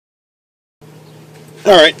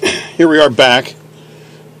Alright, here we are back.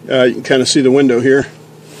 You can kind of see the window here.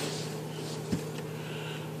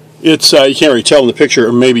 It's you can't really tell in the picture,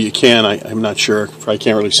 or maybe you can. I'm not sure. I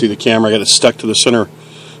can't really see the camera. I got it stuck to the center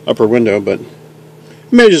upper window, but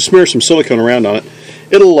maybe just smear some silicone around on it.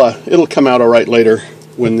 It'll come out all right later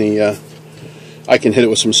when I can hit it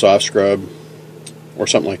with some soft scrub or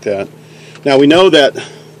something like that. Now we know that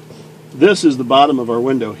this is the bottom of our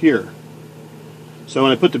window here. So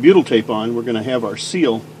when I put the butyl tape on, we're going to have our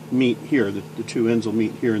seal meet here. The two ends will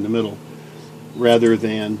meet here in the middle, rather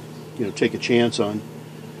than take a chance on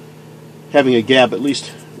having a gap. At least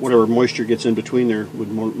whatever moisture gets in between there would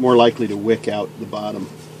more likely to wick out the bottom.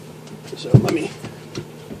 So let me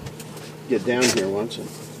get down here once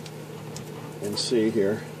and see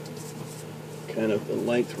here kind of the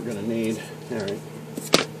length we're going to need. All right,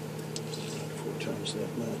 4 times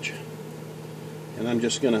that much, and I'm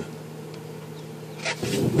just going to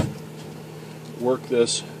work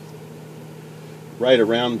this right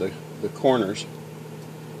around the corners.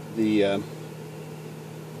 The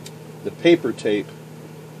paper tape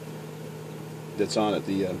that's on it,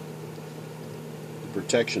 the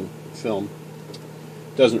protection film,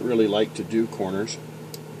 doesn't really like to do corners,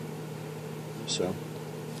 so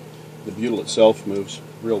the butyl itself moves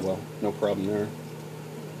real well, no problem there.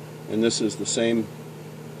 And this is the same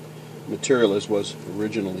material as was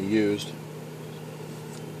originally used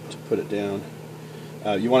to put it down.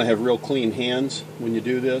 You want to have real clean hands when you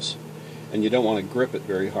do this, and you don't want to grip it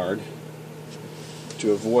very hard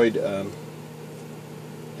to avoid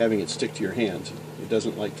having it stick to your hands. It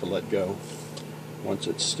doesn't like to let go once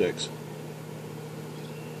it sticks.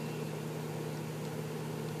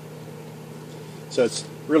 So it's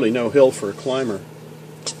really no hill for a climber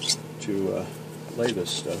to lay this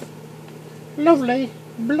stuff. Lovely,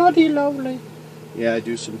 bloody lovely. Yeah, I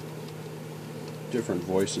do some different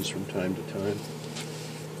voices from time to time.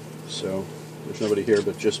 So there's nobody here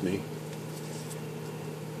but just me.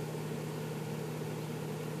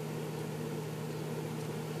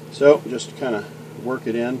 So just kind of work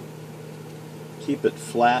it in, keep it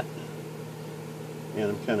flat,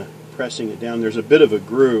 and I'm kind of pressing it down. There's a bit of a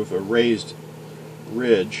groove, a raised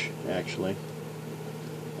ridge actually,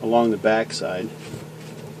 along the back side,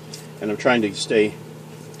 and I'm trying to stay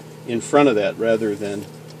in front of that rather than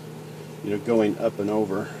going up and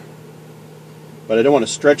over. But I don't want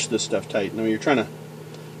to stretch this stuff tight. Now, when you're trying to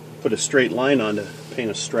put a straight line on to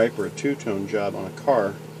paint a stripe or a two-tone job on a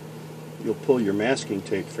car, you'll pull your masking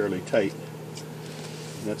tape fairly tight.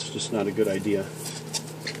 And that's just not a good idea,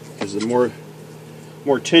 because the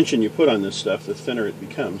more tension you put on this stuff, the thinner it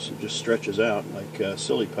becomes. It just stretches out like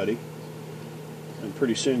silly putty, and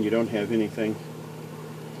pretty soon you don't have anything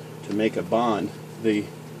to make a bond.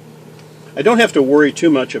 I don't have to worry too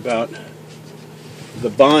much about the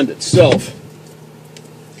bond itself,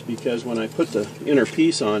 because when I put the inner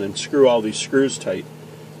piece on and screw all these screws tight,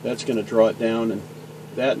 that's going to draw it down, and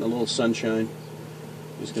that and a little sunshine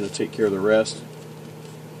is going to take care of the rest.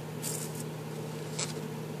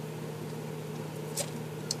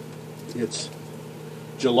 It's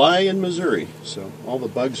July in Missouri, so all the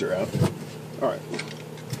bugs are out. Alright,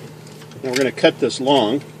 now we're going to cut this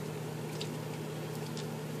long,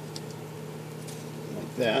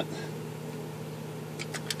 like that,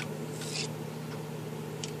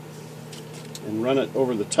 and run it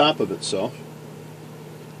over the top of itself,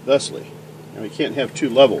 thusly. Now, you can't have two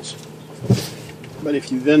levels, but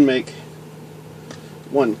if you then make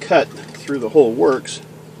one cut through the whole works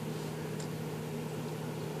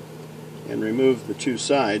and remove the two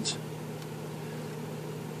sides,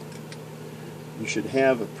 you should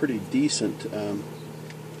have a pretty decent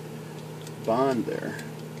bond there.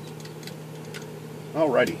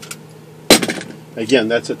 Alrighty. Again,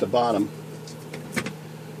 that's at the bottom.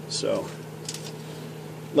 So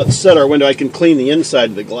let's set our window. I can clean the inside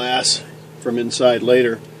of the glass from inside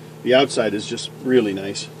later. The outside is just really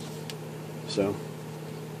nice. So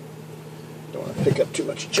don't want to pick up too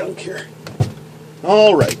much junk here.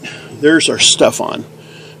 Alright, there's our stuff on.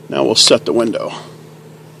 Now we'll set the window.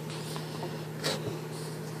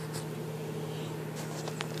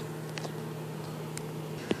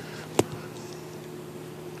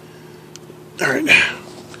 Alright,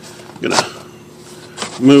 I'm going to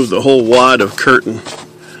move the whole wad of curtain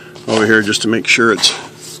over here just to make sure it's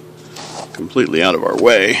completely out of our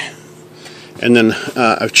way. And then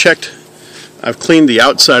I've cleaned the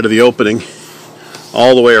outside of the opening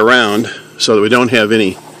all the way around so that we don't have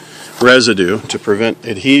any residue to prevent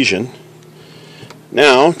adhesion.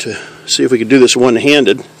 Now, to see if we can do this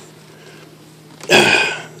one-handed,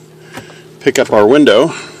 pick up our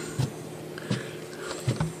window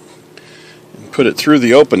and put it through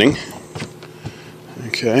the opening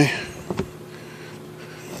Okay.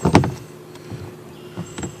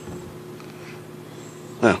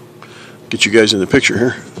 Now, get you guys in the picture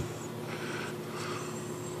here.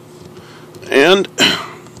 And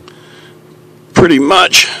pretty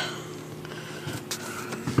much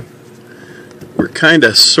we're kind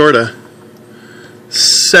of sort of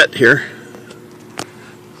set here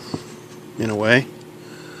in a way.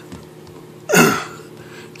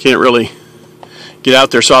 Can't really get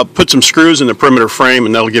out there, so I'll put some screws in the perimeter frame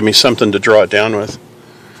and that'll give me something to draw it down with.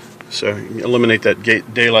 So eliminate that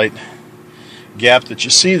daylight gap that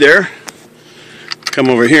you see there. Come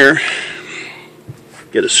over here,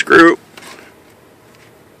 get a screw,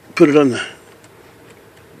 put it on the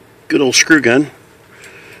good old screw gun.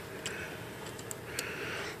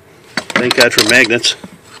 Thank God for magnets.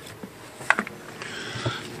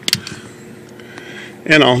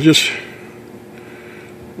 And I'll just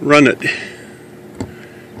run it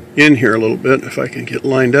in here a little bit if I can get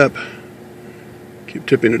lined up. Keep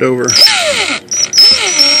tipping it over.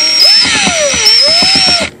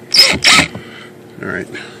 Alright.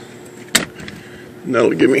 And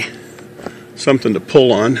that'll give me something to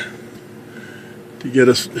pull on to get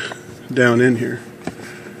us down in here.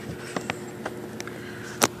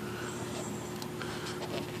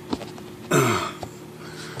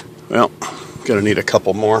 Well, gonna need a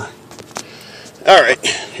couple more. Alright,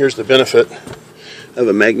 here's the benefit of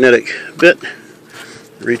a magnetic bit.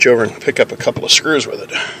 Reach over and pick up a couple of screws with it.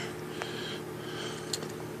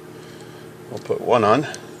 We'll put one on.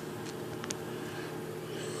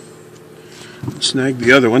 Snag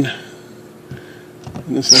the other one.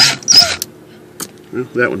 And this one. Well,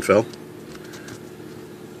 that one fell.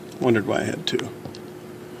 Wondered why I had two.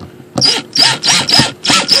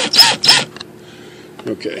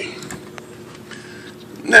 Okay.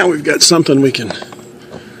 Now we've got something we can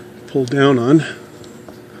pull down on.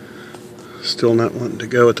 Still not wanting to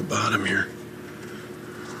go at the bottom here.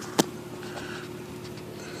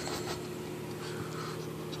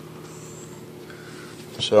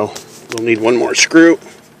 So we'll need one more screw.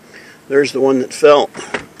 There's the one that fell.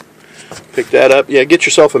 Pick that up. Yeah, get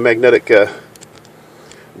yourself a magnetic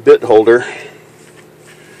bit holder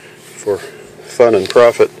for fun and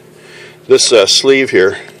profit. This sleeve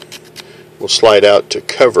here will slide out to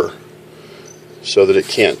cover so that it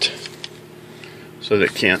can't.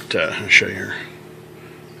 I'll show you here.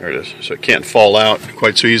 There it is. So it can't fall out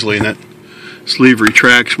quite so easily, and that sleeve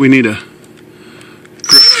retracts. We need a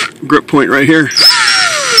grip point right here.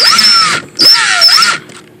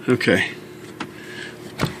 Okay.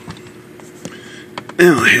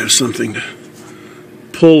 Now I have something to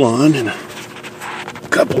pull on in a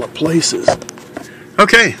couple of places.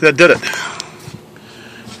 Okay, that did it.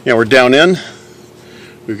 Yeah, we're down in.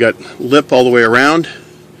 We've got lip all the way around.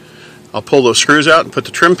 I'll pull those screws out and put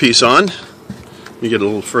the trim piece on. You get a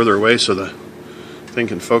little further away so the thing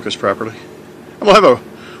can focus properly. And we'll have a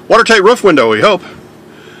watertight roof window, we hope.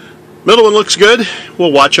 Middle one looks good.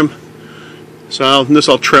 We'll watch them. So this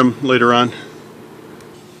I'll trim later on.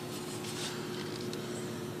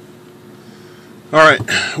 Alright,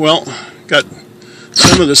 well, got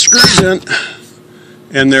some of the screws in,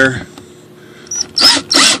 and they're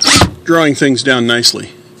drawing things down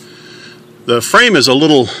nicely. The frame is a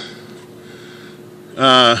little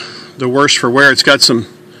the worse for wear. It's got some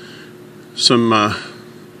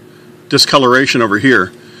discoloration over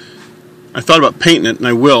here. I thought about painting it, and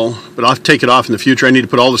I will, but I'll take it off in the future. I need to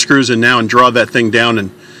put all the screws in now and draw that thing down and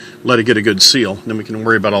let it get a good seal. Then we can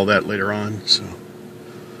worry about all that later on. So,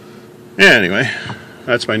 yeah, anyway,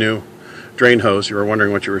 that's my new drain hose. You were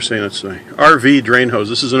wondering what you were saying. It's my RV drain hose.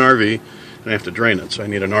 This is an RV, and I have to drain it, so I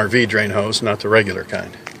need an RV drain hose, not the regular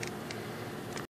kind.